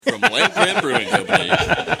from Land Grant Brewing Company,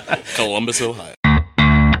 Columbus, Ohio.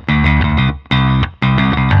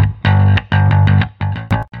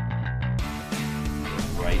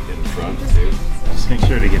 Right in front, too. Just make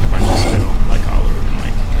sure to get a bunch of spittle, like all over the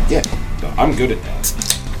mic. Yeah, no, I'm good at that.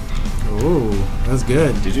 Ooh, that's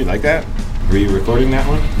good. Did you like that? Were you recording that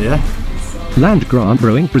one? Yeah. Land Grant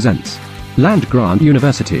Brewing presents Land Grant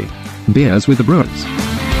University. Beers with the Brewers.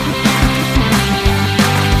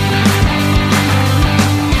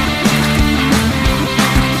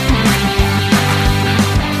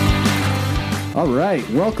 All right,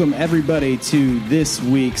 welcome everybody to this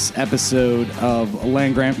week's episode of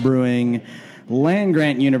Land Grant Brewing. Land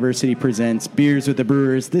Grant University presents Beers with the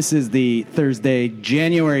Brewers. This is the Thursday,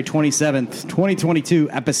 January 27th, 2022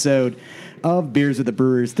 episode of Beers with the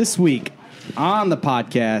Brewers. This week on the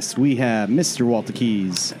podcast, we have Mr. Walter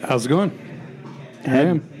Keys. How's it going?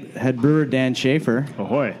 Head brewer Dan Schaefer.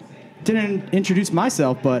 Ahoy. Didn't introduce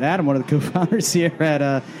myself, but Adam, one of the co-founders here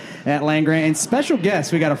at Land Grant, and special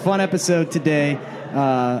guest. We got a fun episode today.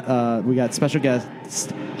 We got special guest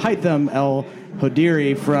Hytham El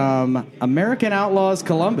Hodiri from American Outlaws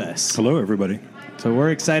Columbus. Hello, everybody. So we're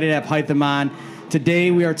excited to have Hytham on. Today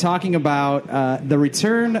we are talking about the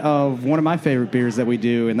return of one of my favorite beers that we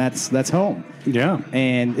do, and that's Home. Yeah.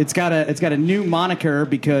 And it's got a new moniker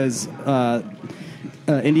because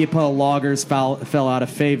India Pale Lagers fell out of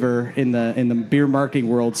favor in the beer marketing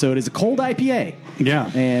world. So it is a cold IPA.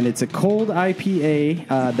 Yeah. And it's a cold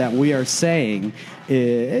IPA that we are saying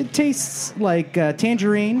it tastes like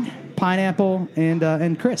tangerine, pineapple,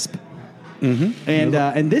 and crisp. Mm-hmm.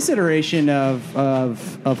 And this iteration of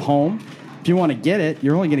Home, if you want to get it,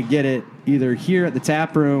 you're only going to get it either here at the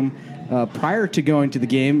tap room prior to going to the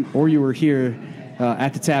game, or you were here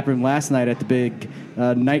at the tap room last night at the big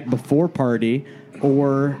night before party,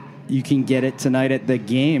 or you can get it tonight at the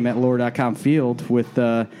game at Lower.com Field with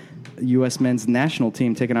the U.S. men's national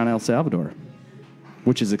team taking on El Salvador,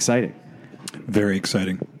 which is exciting. Very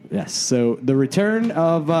exciting. Yes. So the return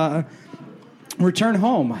home.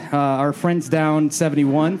 Our friends down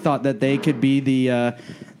 71 thought that they could be the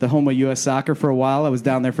home of U.S. soccer for a while. I was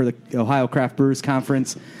down there for the Ohio Craft Brewers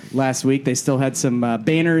Conference last week. They still had some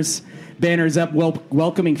banners up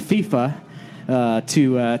welcoming FIFA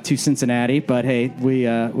to Cincinnati. But hey,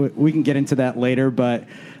 we can get into that later. But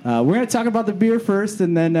we're going to talk about the beer first,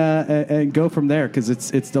 and then and go from there because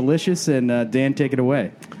it's delicious. And Dan, take it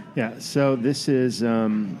away. Yeah, so this is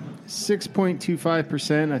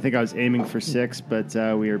 6.25%. I think I was aiming for 6, but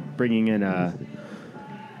we are bringing in a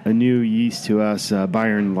new yeast to us,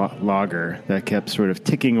 Bayern Lager, that kept sort of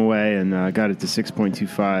ticking away and got it to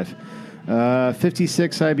 6.25.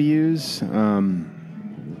 56 IBUs.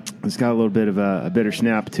 It's got a little bit of a bitter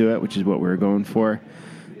snap to it, which is what we were going for.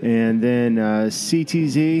 And then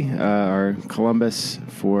CTZ, our Columbus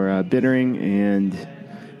for bittering, and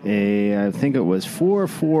I think it was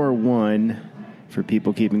 4-4-1 for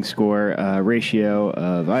people keeping score, ratio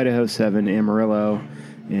of Idaho 7, Amarillo,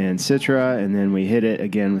 and Citra, and then we hit it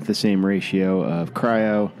again with the same ratio of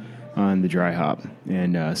Cryo on the dry hop.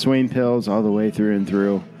 And Swain Pills all the way through and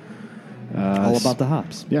through. All about the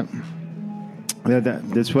hops. Yeah.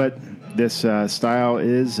 That's what this style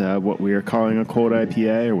is, what we are calling a cold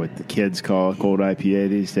IPA, or what the kids call a cold IPA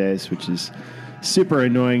these days, which is super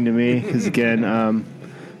annoying to me because, again,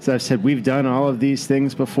 so I've said we've done all of these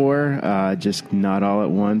things before, just not all at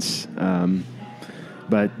once.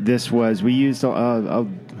 But this was, we used,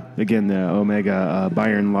 again, the Omega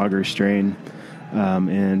Bayern Lager strain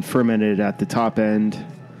and fermented at the top end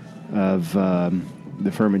of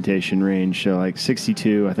the fermentation range. So like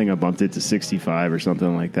 62, I think I bumped it to 65 or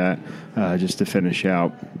something like that, just to finish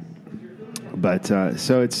out. But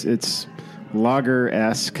so it's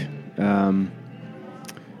lager-esque.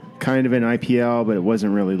 Kind of an IPL, but it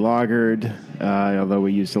wasn't really lagered, although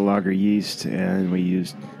we used a lager yeast and we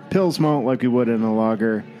used Pils malt like we would in a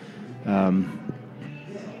lager.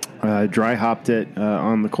 Dry hopped it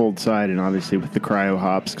on the cold side, and obviously with the cryo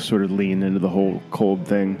hops sort of lean into the whole cold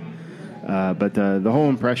thing. But the whole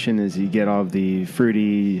impression is you get all of the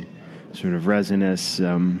fruity, sort of resinous,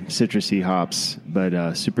 citrusy hops,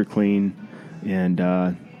 but super clean. And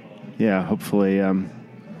hopefully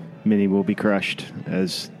many will be crushed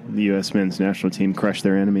as the U.S. men's national team crush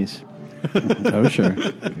their enemies. Oh, sure.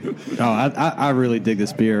 I really dig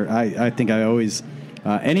this beer. I think I always,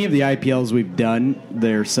 any of the IPLs we've done,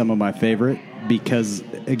 they're some of my favorite because,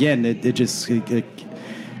 again,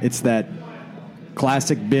 it's that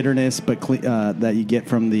classic bitterness, but that you get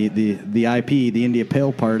from the IP, the India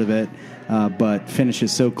Pale part of it, but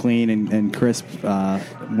finishes so clean and crisp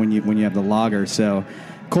when you have the lager. So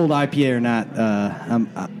cold IPA or not,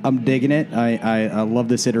 I'm digging it. I love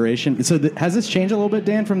this iteration. So has this changed a little bit,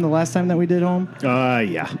 Dan, from the last time that we did home?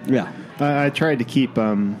 Yeah. Yeah. I tried to keep,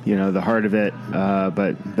 the heart of it,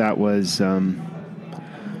 but that was,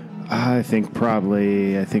 I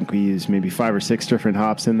think we used maybe 5 or 6 different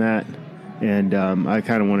hops in that, and I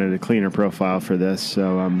kind of wanted a cleaner profile for this.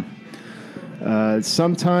 So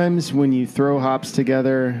sometimes when you throw hops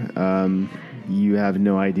together, you have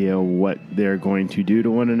no idea what they're going to do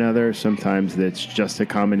to one another. Sometimes it's just a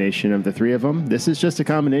combination of the 3 of them. This is just a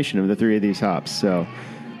combination of the 3 of these hops. So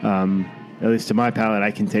at least to my palate,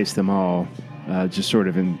 I can taste them all just sort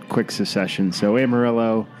of in quick succession. So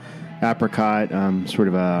Amarillo, apricot, sort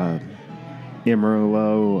of a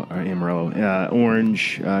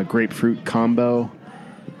orange grapefruit combo.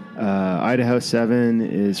 Idaho 7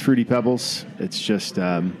 is Fruity Pebbles. It's just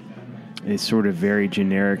it's sort of very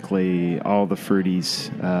generically all the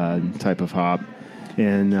fruities type of hop.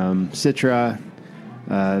 And Citra,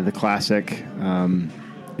 the classic.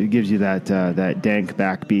 It gives you that dank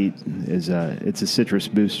backbeat. It's a citrus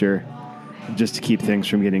booster, just to keep things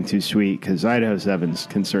from getting too sweet. Because Idaho 7s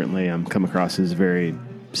can certainly come across as a very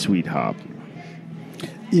sweet hop.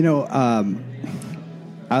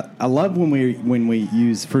 I love when we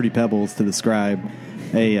use Fruity Pebbles to describe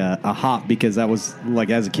a hop, because that was, like,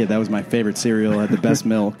 as a kid, that was my favorite cereal. It had the best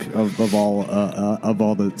milk of all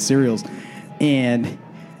the cereals. And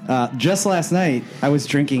just last night, I was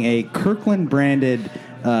drinking a Kirkland branded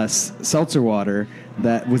seltzer water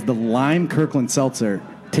that was the lime Kirkland seltzer.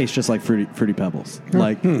 Tastes just like Fruity Pebbles.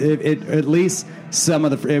 Like it at least some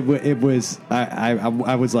of the it was.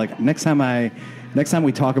 I was like, next time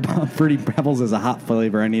we talk about Fruity Pebbles as a hop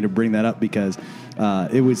flavor, I need to bring that up, because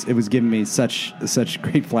it was giving me such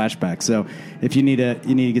great flashbacks. So if you need to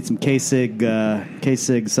get some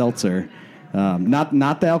K-Sig seltzer,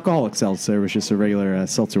 not the alcoholic seltzer, it was just a regular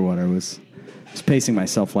seltzer water. I was pacing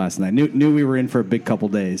myself last night. Knew we were in for a big couple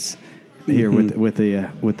days here with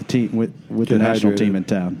the team with the national team in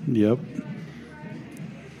town. Yep.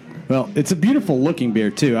 Well, it's a beautiful looking beer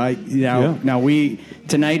too. Now we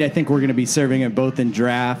tonight, I think we're going to be serving it both in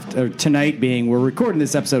draft. Or tonight being, we're recording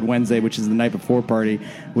this episode Wednesday, which is the night before party,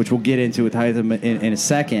 which we'll get into with Hytham in a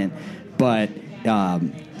second. But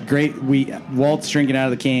great, Walt's drinking out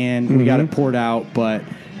of the can. We got it poured out, but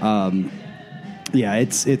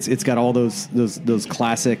it's got all those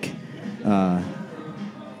classic.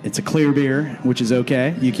 It's a clear beer, which is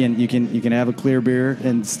okay. You can have a clear beer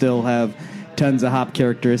and still have tons of hop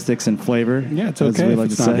characteristics and flavor. Yeah, it's okay.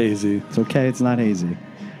 It's not hazy. It's okay. It's not hazy.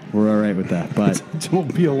 We're all right with that. But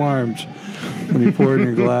don't be alarmed when you pour it in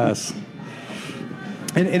your glass.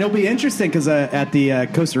 And it'll be interesting because at the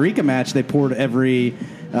Costa Rica match, they poured every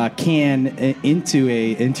can into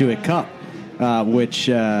a cup, which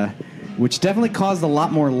definitely caused a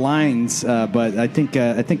lot more lines. But I think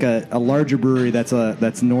a larger brewery that's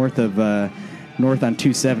north on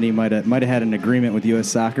 270 might have had an agreement with U.S.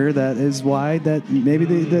 Soccer. That is why that maybe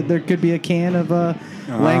there could be a can of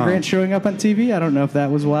Land Grant showing up on TV. I don't know if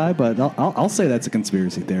that was why, but I'll say that's a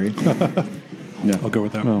conspiracy theory. Yeah, I'll go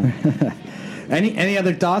with that. Oh. Any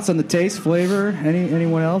other thoughts on the taste, flavor?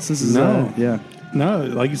 Anyone else? This is no.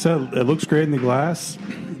 Like you said, it looks great in the glass.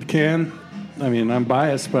 The can. I mean, I'm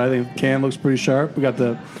biased, but I think the can looks pretty sharp. We got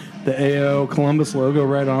the AO Columbus logo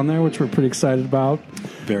right on there, which we're pretty excited about.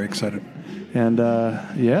 Very excited. And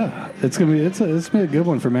it's gonna be a good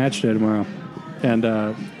one for match day tomorrow, and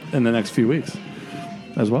in the next few weeks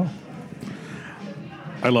as well.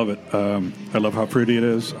 I love it. I love how fruity it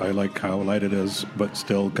is. I like how light it is, but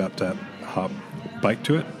still got that hop bite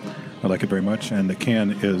to it. I like it very much, and the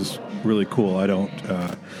can is really cool.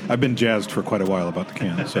 I've been jazzed for quite a while about the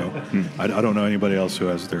can, so I don't know anybody else who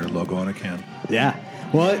has their logo on a can. Yeah.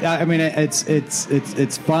 Well, I mean,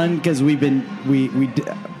 it's fun because we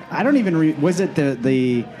I don't even was it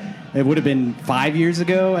the it would have been 5 years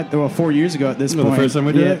ago 4 years ago at this point. The first time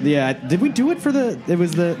we did it? Yeah. Did we do it for we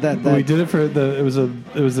did it for it was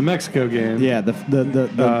the Mexico game. Yeah,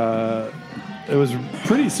 it was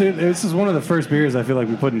pretty soon. This is one of the first beers I feel like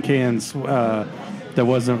we put in cans that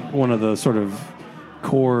wasn't one of the sort of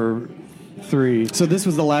core three. So this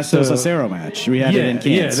was the last Dos Acero match. We had it in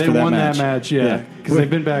cans. Yeah, they won that match. Yeah, because they've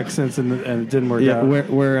been back since and it didn't work out.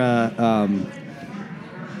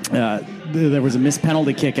 There was a missed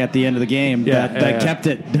penalty kick at the end of the game that kept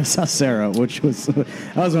it Dos Acero, which was one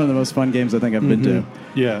of the most fun games I think I've been to.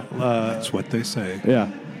 Yeah, that's what they say. Yeah.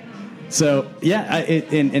 So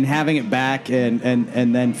in having it back and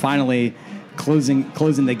then finally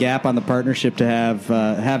closing the gap on the partnership to have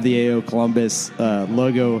the AO Columbus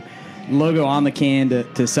logo on the can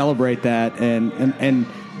to celebrate that and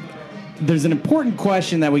there's an important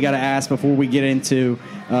question that we got to ask before we get into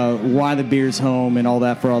why the beer's home and all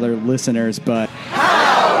that for all their listeners. But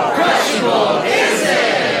how crushable is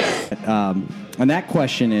it? And that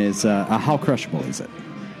question is, how crushable is it?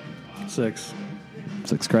 6.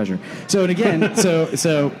 6 crusher. So, and again, so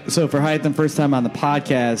for Hytham, first time on the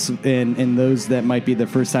podcast, and those that might be the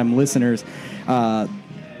first time listeners, our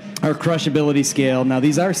crushability scale. Now,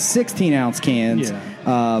 these are 16-ounce cans.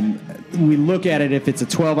 Yeah. We look at it, if it's a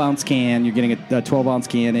 12-ounce can, you're getting a 12-ounce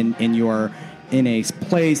can, and you're in a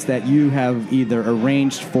place that you have either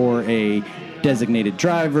arranged for a designated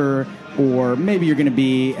driver, or maybe you're going to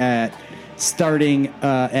be starting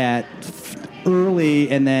at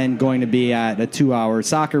early and then going to be at a 2-hour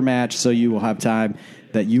soccer match, so you will have time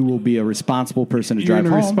that you will be a responsible person to drive in a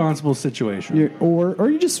home. responsible situation. Or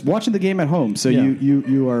you're just watching the game at home, so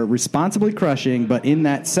you are responsibly crushing, but in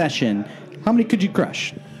that session, how many could you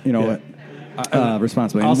crush?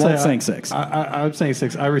 Responsibly. I'm saying 6. I'm saying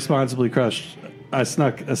 6. I responsibly crushed. I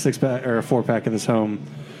snuck a 6-pack or a 4-pack of this home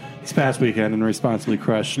this past weekend and responsibly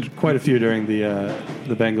crushed quite a few during the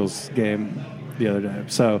Bengals game the other day.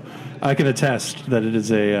 So I can attest that it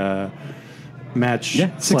is a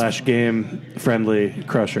match/game friendly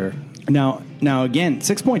crusher. Now again,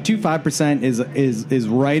 6.25% is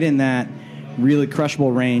right in that really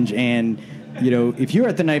crushable range, and if you're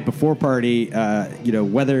at the night before party,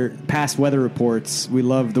 past weather reports. We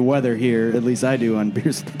love the weather here. At least I do on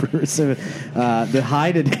Beers with the Brewers. So, the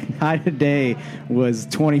high today was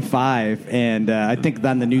 25, and I think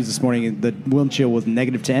on the news this morning the wind chill was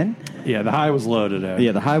 -10. Yeah, the high was low today.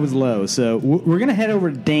 Yeah, the high was low. So we're gonna head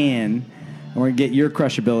over to Dan, and we're gonna get your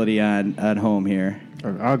crushability on home here.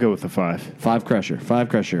 I'll go with the 5. 5 crusher.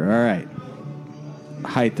 All right,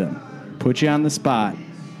 Hytham, put you on the spot.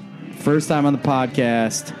 First time on the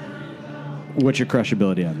podcast. What's your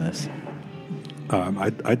crushability on this?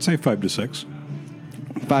 I'd say 5 to 6.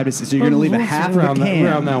 5 to 6. So you're going to leave a half of a can.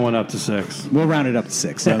 Round that one up to 6. We'll round it up to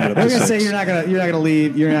 6. Round it up to I was going to 6. say you're not going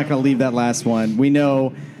to leave that last one. We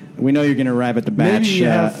know you're going to arrive at the batch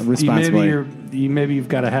responsibly. Maybe you've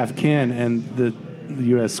got a half can and the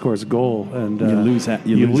U.S. scores a goal, and you lose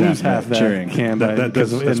half that cheering. can.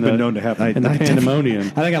 That's been known to happen. In the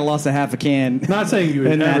pandemonium. I think I lost a half a can. Not saying you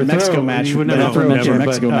would in never that Mexico throw, match. You would never No, throw never. it,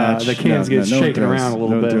 Mexico but, match. the cans get shaken around a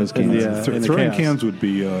little bit. In the Throwing chaos. cans would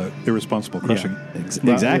be irresponsible crushing.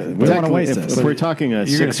 Exactly. We don't want to waste if, this. If we're talking a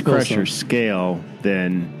You're gonna 6 spill crusher some. scale,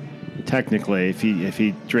 then technically, if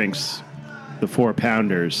he drinks the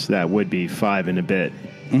 4-pounders, that would be 5 and a bit.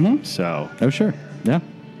 Mm-hmm. So, Oh, sure. Yeah.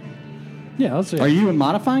 Yeah, let's see. Are you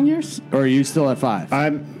modifying yours, or are you still at 5?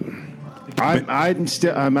 I'm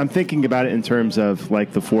thinking about it in terms of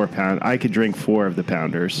like the 4-pound. I could drink 4 of the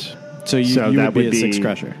pounders. So you that would be a 6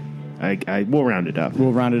 crusher. We'll round it up.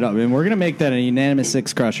 We'll round it up, and we're gonna make that a unanimous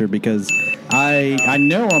 6 crusher because I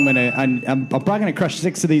know I'm probably gonna crush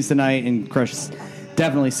 6 of these tonight and crush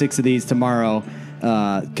definitely 6 of these tomorrow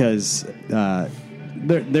because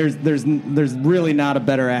there's really not a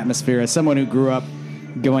better atmosphere. As someone who grew up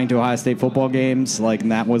going to Ohio State football games,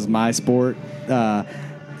 and that was my sport.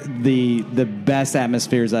 The best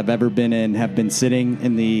atmospheres I've ever been in have been sitting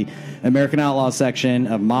in the American Outlaw section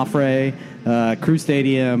of Mafre, Crew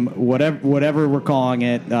Stadium, whatever we're calling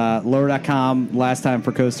it, lower.com last time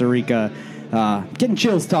for Costa Rica. Getting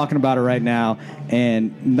chills talking about it right now,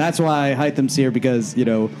 and that's why Hytham's here because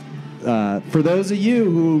for those of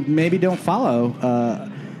you who maybe don't follow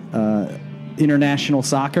international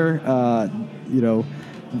soccer,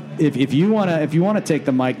 if you want to take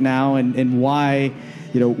the mic now and why,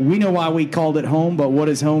 we know why we called it home, but what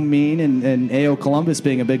does home mean? And AO Columbus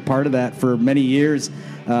being a big part of that for many years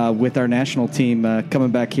with our national team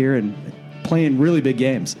coming back here and playing really big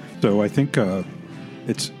games. So I think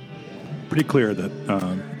it's pretty clear that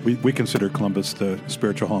we consider Columbus the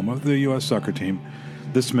spiritual home of the U.S. soccer team.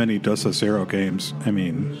 This many Dos a Cero games, I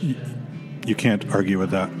mean, you can't argue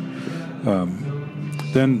with that.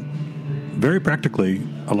 Then, very practically,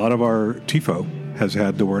 a lot of our TIFO has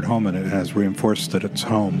had the word home in it. It has reinforced that it's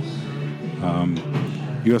home.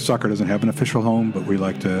 U.S. soccer doesn't have an official home, but we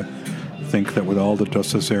like to think that with all the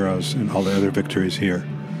Dos a Ceros and all the other victories here,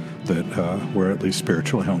 that we're at least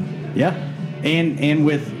spiritually home. Yeah. And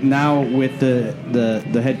with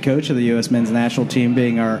the head coach of the U.S. men's national team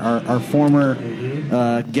being our former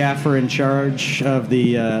gaffer in charge of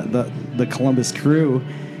the Columbus Crew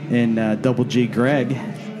in Double G Greg,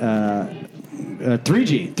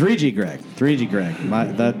 3G Greg.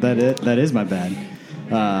 That is my bad.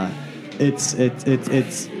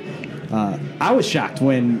 I was shocked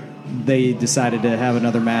when they decided to have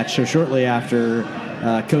another match so shortly after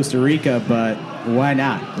Costa Rica, but why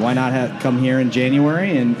not? Why not come here in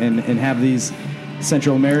January and have these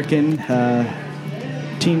Central American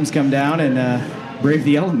teams come down and brave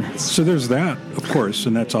the elements? So there's that, of course,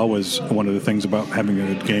 and that's always one of the things about having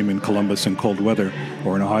a game in Columbus in cold weather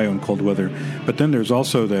or in Ohio in cold weather. But then there's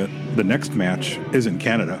also that the next match is in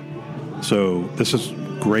Canada. So this is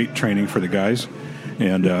great training for the guys.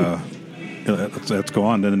 And let's go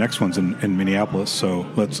on. Then the next one's in Minneapolis. So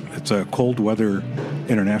it's a cold weather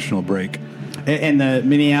international break. And the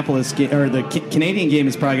Minneapolis or the Canadian game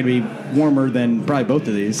is probably going to be warmer than probably both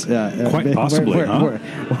of these. Quite possibly,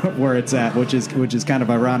 where it's at, which is kind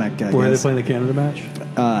of ironic. Where are they playing the Canada match?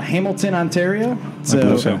 Hamilton, Ontario.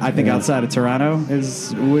 So I think outside of Toronto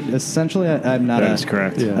would essentially. I'm not. That is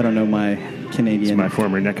correct. Yeah. I don't know my Canadian. It's my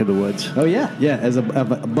former neck of the woods. Oh yeah. As a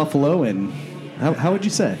Buffaloan. How would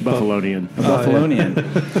you say? Buffalonian. A Buffalonian.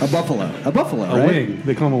 A buffalo. A right? wing.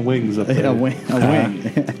 They call them wings up there. A wing.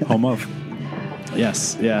 Home of.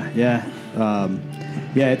 Yes. Yeah.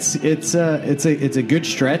 It's a good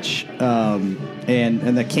stretch,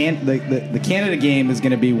 and the Canada game is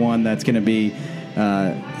going to be one that's going to be,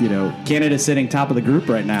 Canada sitting top of the group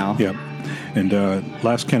right now. Yep. And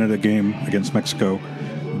last Canada game against Mexico,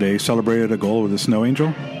 they celebrated a goal with a snow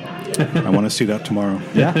angel. I want to see that tomorrow.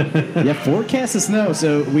 Yeah. Forecast of snow.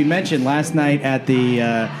 So we mentioned last night at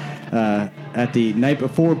the night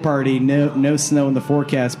before party, no snow in the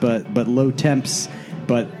forecast, but low temps.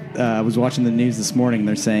 But I was watching the news this morning.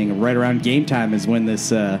 They're saying right around game time is when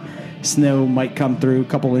this snow might come through, a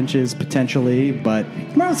couple inches potentially. But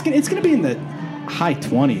tomorrow it's going to be in the high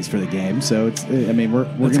 20s for the game. So it's going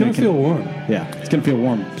to feel warm. Yeah, it's going to feel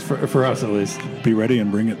warm for us at least. Be ready and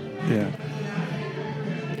bring it. Yeah.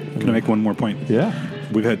 Can I make one more point? Yeah.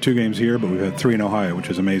 We've had 2 games here, but we've had 3 in Ohio,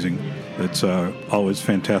 which is amazing. It's always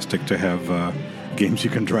fantastic to have games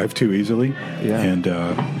you can drive to easily. Yeah. And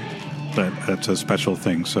that's a special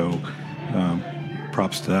thing. So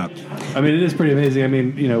props to that. I mean, it is pretty amazing. I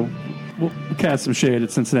mean, we'll cast some shade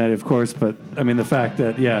at Cincinnati, of course, but I mean, the fact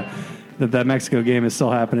that, that Mexico game is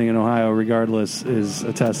still happening in Ohio regardless is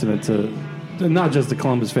a testament to not just the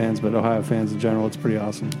Columbus fans, but Ohio fans in general. It's pretty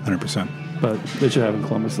awesome. 100%. But they should have in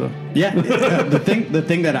Columbus, though. Yeah, the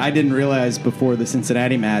thing that I didn't realize before the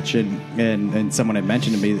Cincinnati match, and someone had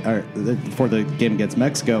mentioned to me before the game against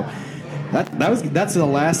Mexico, that's the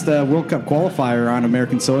last World Cup qualifier on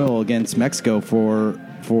American soil against Mexico for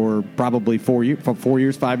probably 4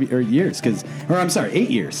 years, 5 years,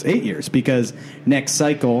 8 years, because next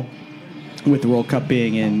cycle, with the World Cup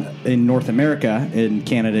being in North America, in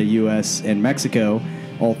Canada, U.S., and Mexico,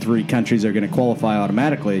 all 3 countries are going to qualify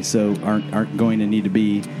automatically, so aren't going to need to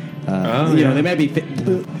be. They might be.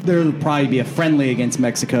 There'll probably be a friendly against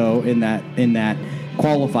Mexico in that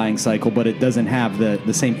qualifying cycle, but it doesn't have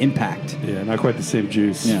the same impact. Yeah, not quite the same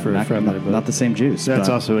juice for a friendly. Not the same juice. That's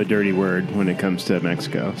also a dirty word when it comes to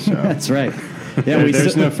Mexico. So. That's right. Yeah,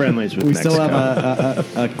 there's no friendlies with Mexico. We still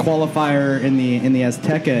have a qualifier in the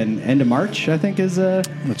Azteca in end of March, I think that's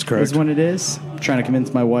correct. Is when it is. I'm trying to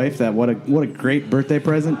convince my wife that what a great birthday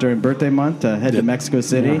present during birthday month to head to Mexico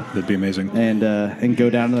City. Yeah, that'd be amazing. And go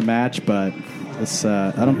down to the match, but it's,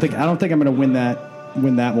 I don't think I'm going to win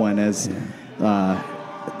that one as.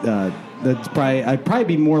 That's I'd probably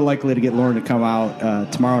be more likely to get Lauren to come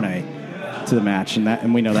out tomorrow night to the match,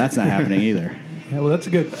 and we know that's not happening either. Yeah, well, that's a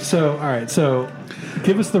good. So, all right. So,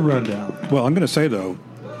 give us the rundown. Well, I'm going to say though,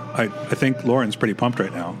 I think Lauren's pretty pumped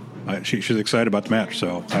right now. She's excited about the match.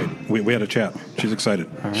 So we had a chat. She's excited.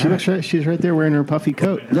 Right. She's right there wearing her puffy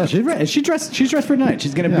coat. Yeah, she's right. She's dressed for tonight.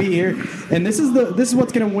 She's going to be here, and this is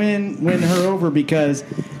what's going to win her over, because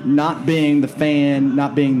not being the fan,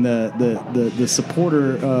 not being the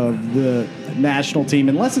supporter of the national team,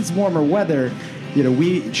 unless it's warmer weather,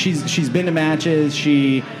 she's been to matches.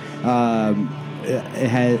 She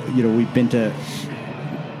we've been to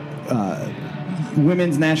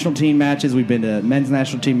women's national team matches. We've been to men's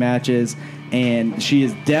national team matches, and she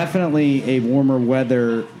is definitely a warmer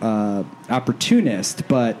weather opportunist.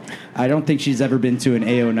 But I don't think she's ever been to an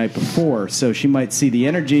AO night before, so she might see the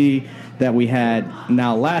energy that we had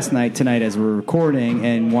last night, tonight as we're recording,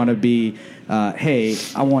 and want to be. Hey,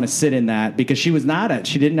 I want to sit in that, because she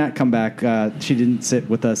did not come back. She didn't sit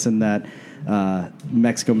with us in that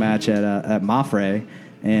Mexico match at Mafre,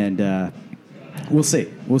 and we'll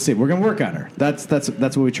see. We're going to work on her. That's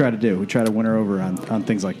what we try to do. We try to win her over on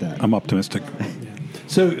things like that. I'm optimistic.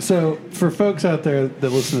 So for folks out there that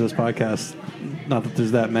listen to this podcast, not that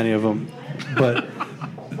there's that many of them, but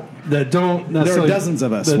that don't necessarily, there are dozens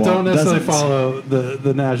of us that don't necessarily follow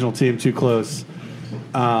the national team too close.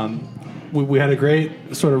 we had a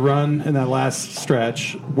great sort of run in that last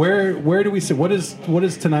stretch. Where do we sit? What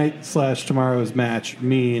does tonight/tomorrow's match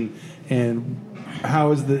mean, and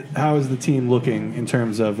how is the team looking in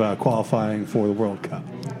terms of qualifying for the World Cup?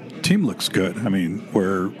 Team looks good. I mean,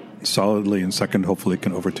 we're solidly in second. Hopefully,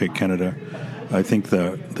 can overtake Canada. I think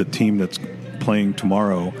the team that's playing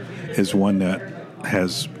tomorrow is one that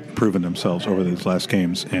has proven themselves over these last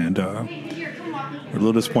games, and we're a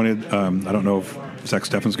little disappointed. I don't know if Zach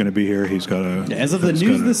Steffen's going to be here. He's got a as of the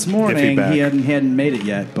news this morning, he hadn't made it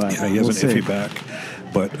yet, but he has an iffy back.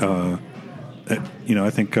 But I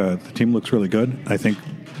think the team looks really good. I think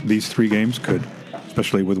these 3 games could,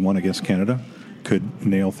 especially with one against Canada, could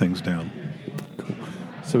nail things down. Cool.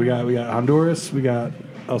 So we got Honduras, we got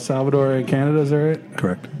El Salvador, and Canada. Is that right?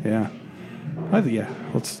 Correct. Yeah. I think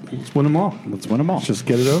Let's win them all. Let's win them all. Let's just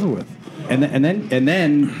get it over with. And then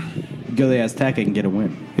go to the Azteca and get a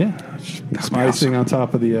win. Yeah. Some icing on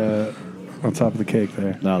top of the cake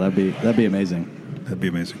there. No, that'd be amazing. That'd be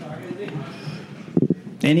amazing.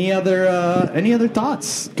 Any other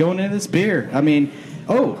thoughts going into this beer? I mean,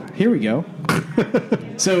 here we go.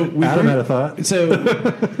 So Adam had a thought. So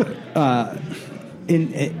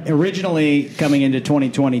originally coming into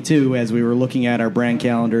 2022, as we were looking at our brand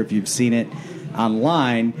calendar, if you've seen it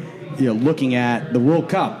online, looking at the World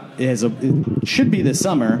Cup, it should be this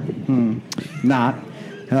summer, not.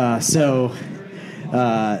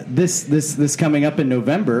 This coming up in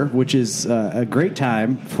November, which is a great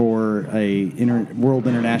time for a World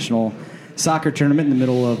International Soccer tournament in the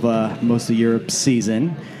middle of most of Europe's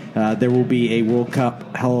season. There will be a World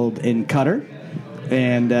Cup held in Qatar,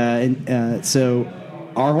 and so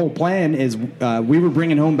our whole plan is we were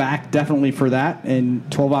bringing home back definitely for that in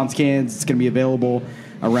 12-ounce cans. It's going to be available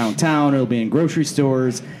around town. It'll be in grocery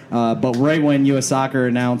stores. But right when U.S. Soccer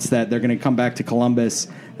announced that they're going to come back to Columbus,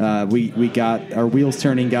 we got our wheels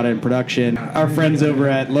turning, got it in production. Our friends over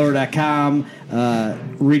at Lower.com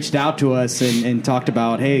reached out to us and talked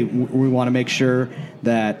about, hey, we want to make sure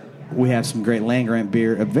that we have some great Land Grant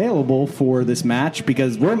beer available for this match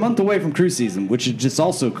because we're a month away from cruise season, which is just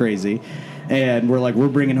also crazy. And we're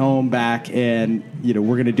bringing home back, and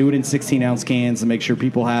we're going to do it in 16-ounce cans to make sure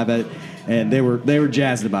people have it. And they were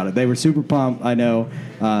jazzed about it. They were super pumped. I know.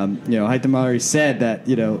 Haitham already said that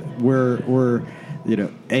we're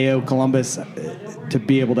AO Columbus to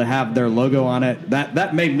be able to have their logo on it.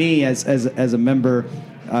 That made me as a member.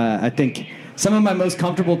 I think some of my most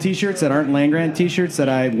comfortable T-shirts that aren't Land Grant T-shirts that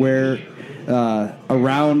I wear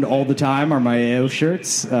around all the time are my AO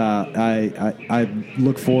shirts. I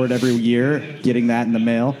look forward every year getting that in the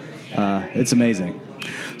mail. It's amazing.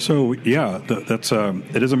 So yeah, that's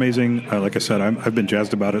it is amazing. Like I said, I've been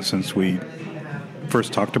jazzed about it since we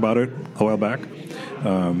first talked about it a while back.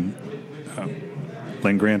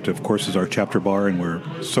 Land Grant, of course, is our chapter bar, and we're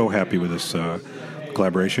so happy with this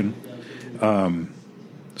collaboration.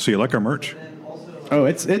 So you like our merch? Oh,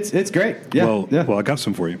 it's great. Yeah. Well, I got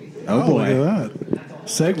some for you. Oh boy, look at that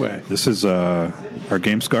segue. This is our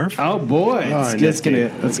game scarf. Oh boy, it's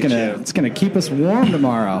gonna keep us warm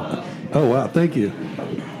tomorrow. Oh wow, thank you,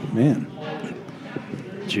 man.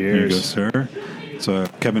 Here you go, sir. It's a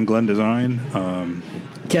Kevin Glenn design.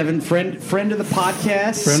 Kevin, friend of the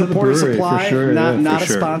podcast, friend Supporter of the brewery, Supply, for sure,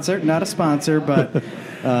 not a sponsor, but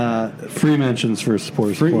free mentions for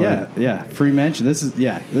Supporter Supply. Yeah, free mention. This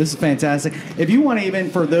is fantastic. If you want to,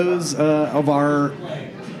 even for those of our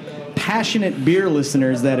passionate beer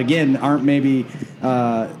listeners that again aren't maybe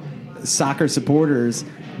soccer supporters,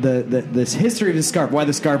 this history of the scarf, why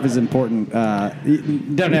the scarf is important. You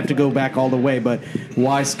don't have to go back all the way, but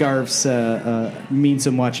why scarves mean so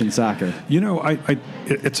much in soccer.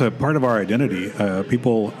 It's a part of our identity.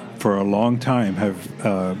 People for a long time have,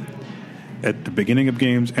 at the beginning of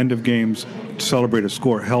games, end of games, to celebrate a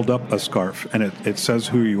score, held up a scarf, and it says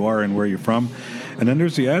who you are and where you're from. And then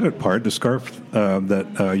there's the added part. The scarf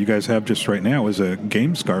that you guys have just right now is a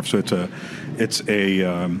game scarf, so it's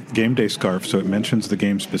a game day scarf, so it mentions the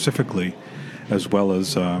game specifically, as well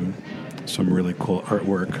as some really cool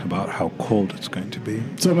artwork about how cold it's going to be.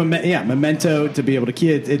 So memento to be able to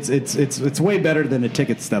keep it. It's way better than a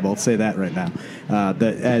ticket stub. I'll say that right now.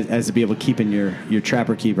 As to be able to keep in your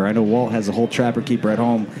Trapper Keeper. I know Walt has a whole Trapper Keeper at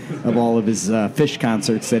home of all of his Fish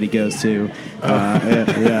concerts that he goes to.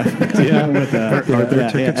 With, are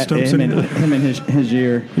there ticket stubs him and his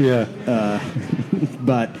year. Yeah.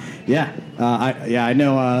 But I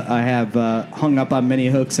know I have hung up on many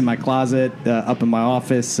hooks in my closet, up in my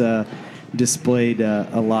office, displayed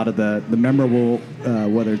a lot of the memorable,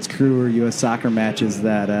 whether it's crew or U.S. soccer matches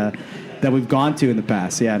that we've gone to in the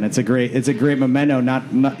past. Yeah, and it's a great memento.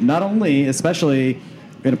 Not only, especially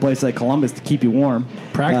in a place like Columbus to keep you warm.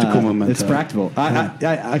 Practical memento. It's practical.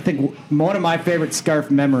 I think one of my favorite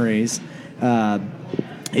scarf memories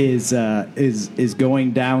is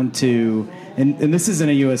going down to, and this isn't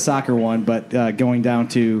a U.S. Soccer one, but going down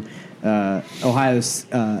to Ohio's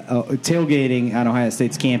tailgating on Ohio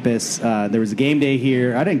State's campus. There was a game day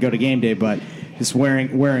here. I didn't go to game day, but just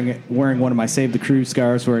wearing one of my Save the Crew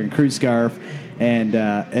scarves, wearing a crew scarf. And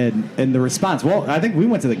the response. Well, I think we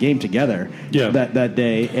went to the game together that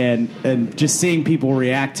day, and just seeing people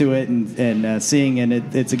react to it, and seeing, and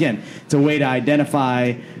it's a way to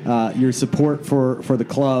identify your support for the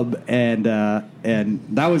club, and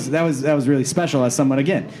that was really special. As someone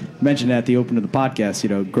again mentioned at the open of the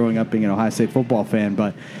podcast, growing up being an Ohio State football fan,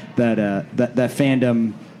 but that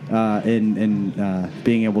fandom. And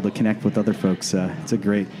being able to connect with other folks, it's a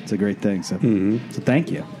great thing. So, so thank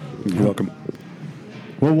you. You're welcome.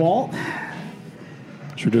 Well, Walt,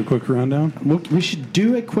 Should we do a quick rundown? we should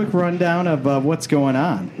do a quick rundown of what's going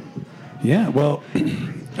on. Yeah, well,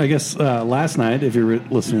 I guess last night, if you're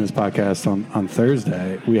listening to this podcast on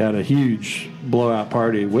Thursday, we had a huge blowout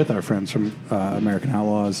party with our friends from American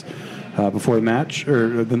Outlaws before the match,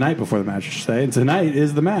 or the night before the match, I should say. And tonight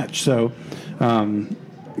is the match. So,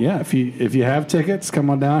 if you have tickets,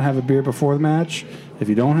 come on down, have a beer before the match. If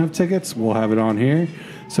you don't have tickets, we'll have it on here.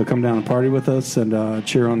 So come down and party with us and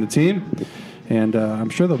cheer on the team. And I'm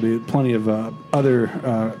sure there'll be plenty of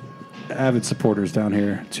other avid supporters down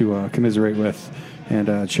here to commiserate with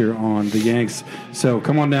and cheer on the Yanks. So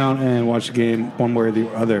come on down and watch the game one way or the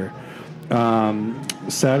other.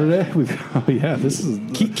 Saturday, this is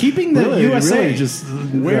keeping the really, USA. Really just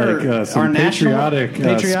We're some our national patriotic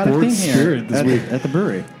thing sports here spirit this week. at the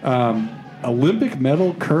brewery. Olympic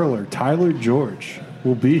medal curler Tyler George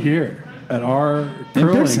will be here at our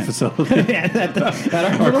curling person. facility. at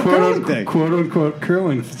our little curling thing. quote unquote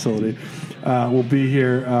curling facility. Will be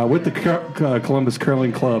here with the Columbus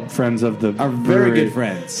Curling Club, friends of the Our very brewery, good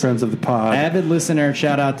friends. friends of the pod. Avid listener,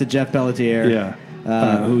 shout out to Jeff Pelletier. Yeah.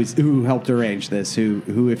 Who helped arrange this?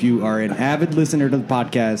 Who, if you are an avid listener to the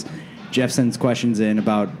podcast, Jeff sends questions in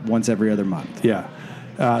about once every other month. Yeah.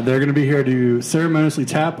 They're going to be here to ceremoniously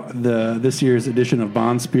tap this year's edition of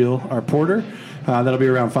Bonspiel, our porter. That'll be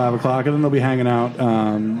around 5 o'clock, and then they'll be hanging out,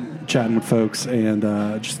 chatting with folks, and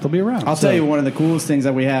they'll be around. I'll tell you one of the coolest things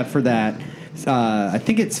that we have for that. I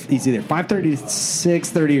think it's either 5:30 to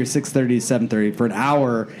 6:30 or 6:30 to 7:30 for an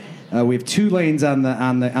hour. We have 2 lanes on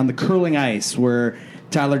the curling ice where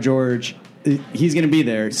Tyler George, he's going to be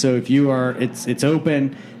there. So if you are, it's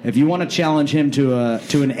open. If you want to challenge him to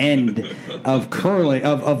an end of curling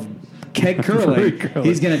of keg curling,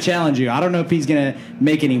 he's going to challenge you. I don't know if he's going to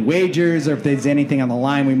make any wagers or if there's anything on the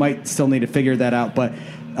line. We might still need to figure that out. But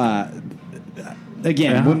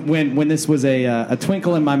again, when this was a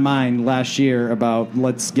twinkle in my mind last year about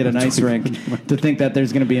let's get an ice rink, to think that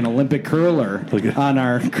there's going to be an Olympic curler on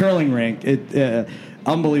our curling rink,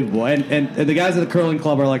 unbelievable. And the guys at the curling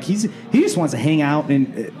club are like, he just wants to hang out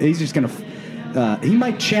and he's just going to. He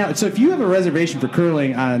might challenge. So if you have a reservation for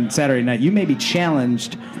curling on Saturday night, you may be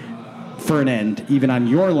challenged for an end, even on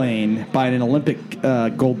your lane, by an Olympic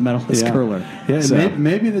gold medalist curler. Yeah, So-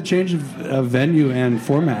 maybe the change of venue and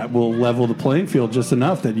format will level the playing field just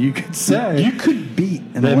enough that you could say You could beat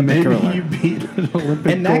an that Olympic maybe curler. you beat an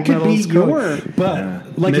Olympic And that gold could be medalist curler. your,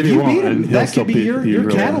 but like if maybe you won't, beat him, and he'll that still could be beat your you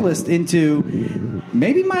really catalyst into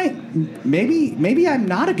maybe I'm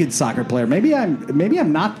not a good soccer player. Maybe I'm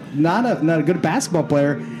not a good basketball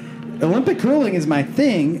player. Olympic curling is my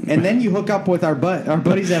thing, and then you hook up with our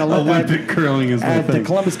buddies at Olympic curling is my at thing. the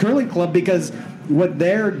Columbus Curling Club, because what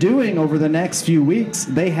they're doing over the next few weeks,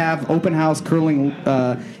 they have open house curling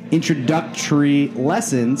introductory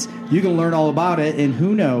lessons. You can learn all about it, and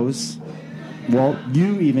who knows? Well,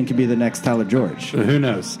 you even could be the next Tyler George. Who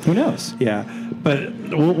knows? Who knows? Yeah, but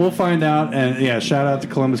we'll find out. And yeah, shout out to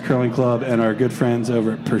Columbus Curling Club and our good friends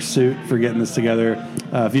over at Pursuit for getting this together.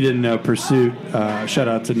 If you didn't know Pursuit, shout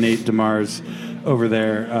out to Nate DeMars over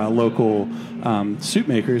there, local suit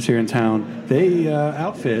makers here in town. They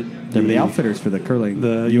outfit They're the outfitters for the curling,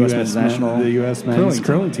 the U.S. U.S. national, the U.S. men's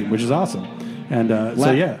curling team, which is awesome. And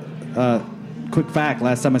so yeah. Quick fact: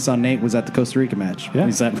 last time I saw Nate was at the Costa Rica match. Yeah.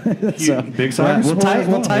 He said, so Big soccer we'll sport tie as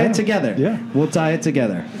well, it yeah. together. Yeah. We'll tie it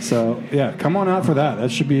together. So, yeah, come on out for that.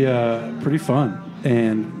 That should be pretty fun.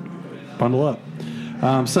 And bundle up.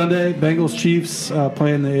 Sunday, Bengals Chiefs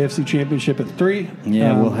playing the AFC Championship at 3.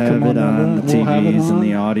 Yeah, we'll have come it on the We'll have it TVs and on.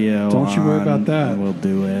 the audio. Don't you worry about that. We'll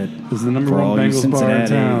do it. This is the number For one all you Bengals bar in Cincinnati,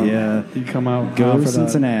 town. yeah. You come out. Go for that.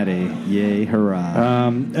 Cincinnati! Yay,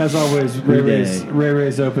 hurrah! As always, Day. Ray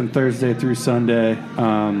Ray's open Thursday through Sunday.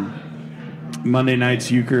 Monday nights,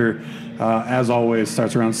 Euchre As always,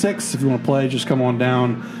 starts around 6. If you want to play, just come on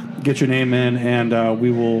down, get your name in, and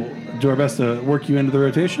we will do our best to work you into the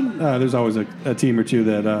rotation. There's always a team or two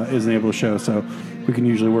that isn't able to show, so we can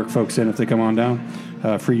usually work folks in if they come on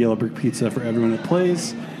down. Free Yellow Brick Pizza for everyone that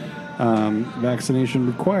plays. Vaccination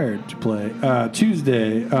required to play.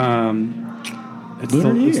 Tuesday, it's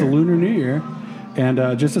the Lunar New Year.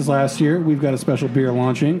 And just as last year, we've got a special beer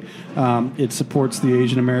launching. It supports the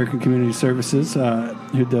Asian American Community Services,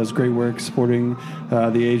 who does great work supporting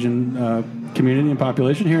the Asian community and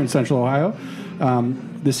population here in Central Ohio.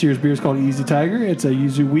 This year's beer is called Easy Tiger. It's a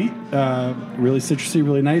yuzu wheat, really citrusy,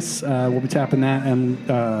 really nice. We'll be tapping that and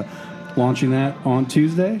launching that on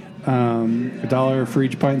Tuesday. $1 for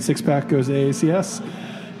each pint and 6-pack goes to AACS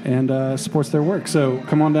and supports their work. So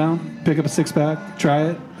come on down, pick up a 6-pack, try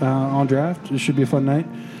it on draft. It should be a fun night.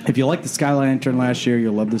 If you like the Skyline Lantern last year,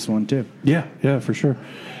 you'll love this one too. Yeah, for sure.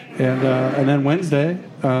 And then Wednesday,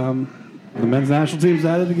 the men's national team's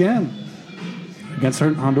at it again against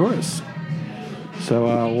Honduras. So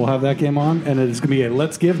we'll have that game on, and it is going to be a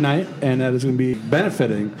Let's Give night, and that is going to be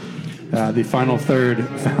benefiting the Final Third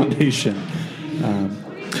Foundation.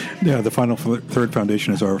 The Final Third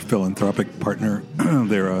Foundation is our philanthropic partner.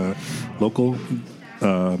 They're a local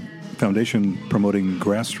foundation promoting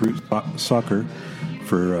grassroots soccer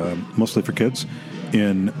for mostly for kids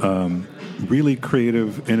in really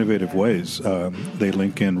creative, innovative ways. They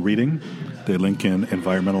link in reading. They link in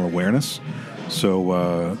environmental awareness.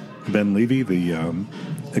 So Ben Levy, the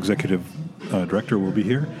executive director, will be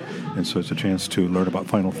here. And so it's a chance to learn about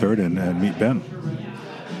Final Third and meet Ben.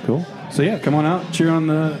 Cool. So yeah, come on out, cheer on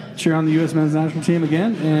the U.S. men's national team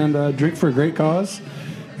again, and drink for a great cause.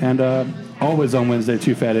 And always on Wednesday,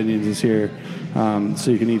 Two Fat Indians is here,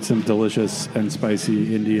 so you can eat some delicious and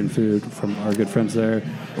spicy Indian food from our good friends there.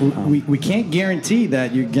 We can't guarantee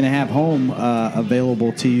that you're going to have home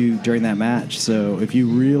available to you during that match. So if you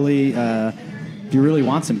really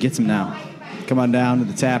want some, get some now. Come on down to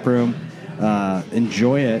the tap room,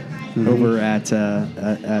 enjoy it. Over at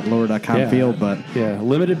lower.com field, but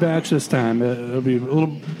limited batch this time. It'll be a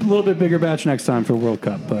little bit bigger batch next time for World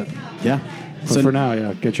Cup, but so for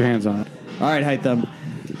now, get your hands on it. All right, Hytham.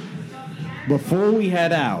 Before we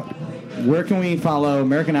head out, where can we follow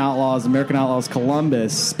American Outlaws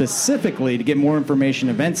Columbus specifically to get more information,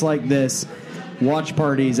 events like this, watch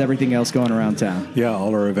parties, everything else going around town? Yeah,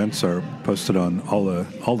 all our events are posted on all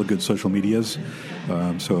the good social medias.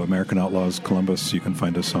 So American Outlaws Columbus, you can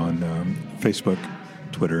find us on Facebook,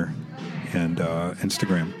 Twitter, and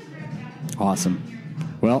Instagram. Awesome.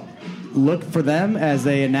 Well, look for them as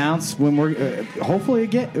they announce when we're hopefully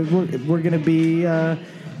we're going to be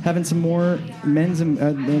having some more men's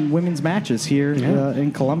and women's matches here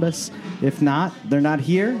in Columbus. If not, they're not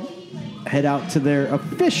here. Head out to their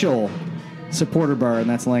official supporter bar, and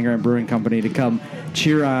that's Langer and Brewing Company, to come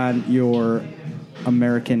cheer on your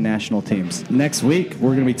American national teams. Next week, we're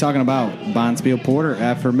going to be talking about Bonspiel Porter,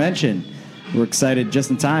 aforementioned. We're excited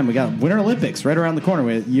just in time. We got Winter Olympics right around the corner.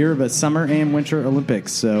 We have a year of a Summer and Winter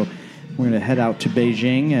Olympics. So we're going to head out to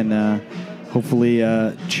Beijing and hopefully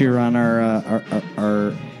cheer on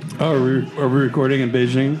our are we recording in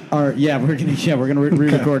Beijing? We're gonna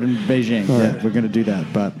re-record in Beijing. Right. We're gonna do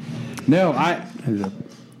that. But no,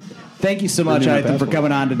 thank you so much, Hytham, for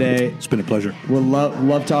coming on today. It's been a pleasure. We'll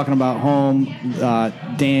love talking about home,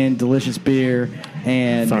 Dan, delicious beer,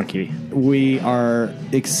 and funky. We are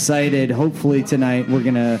excited. Hopefully tonight we're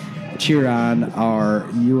going to cheer on our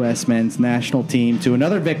U.S. men's national team to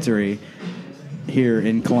another victory here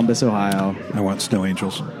in Columbus, Ohio. I want Snow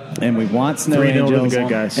Angels. And we want Snow 3-0 Angels. to the good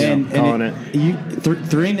guys. And calling it.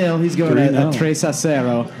 3-0. He's going at Tres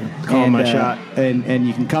Acero. Calling my shot. And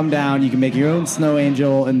you can come down. You can make your own Snow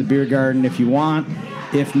Angel in the beer garden if you want.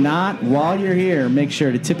 If not, while you're here, make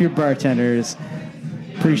sure to tip your bartenders.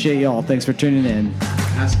 Appreciate y'all. Thanks for tuning in.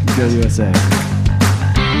 Go USA.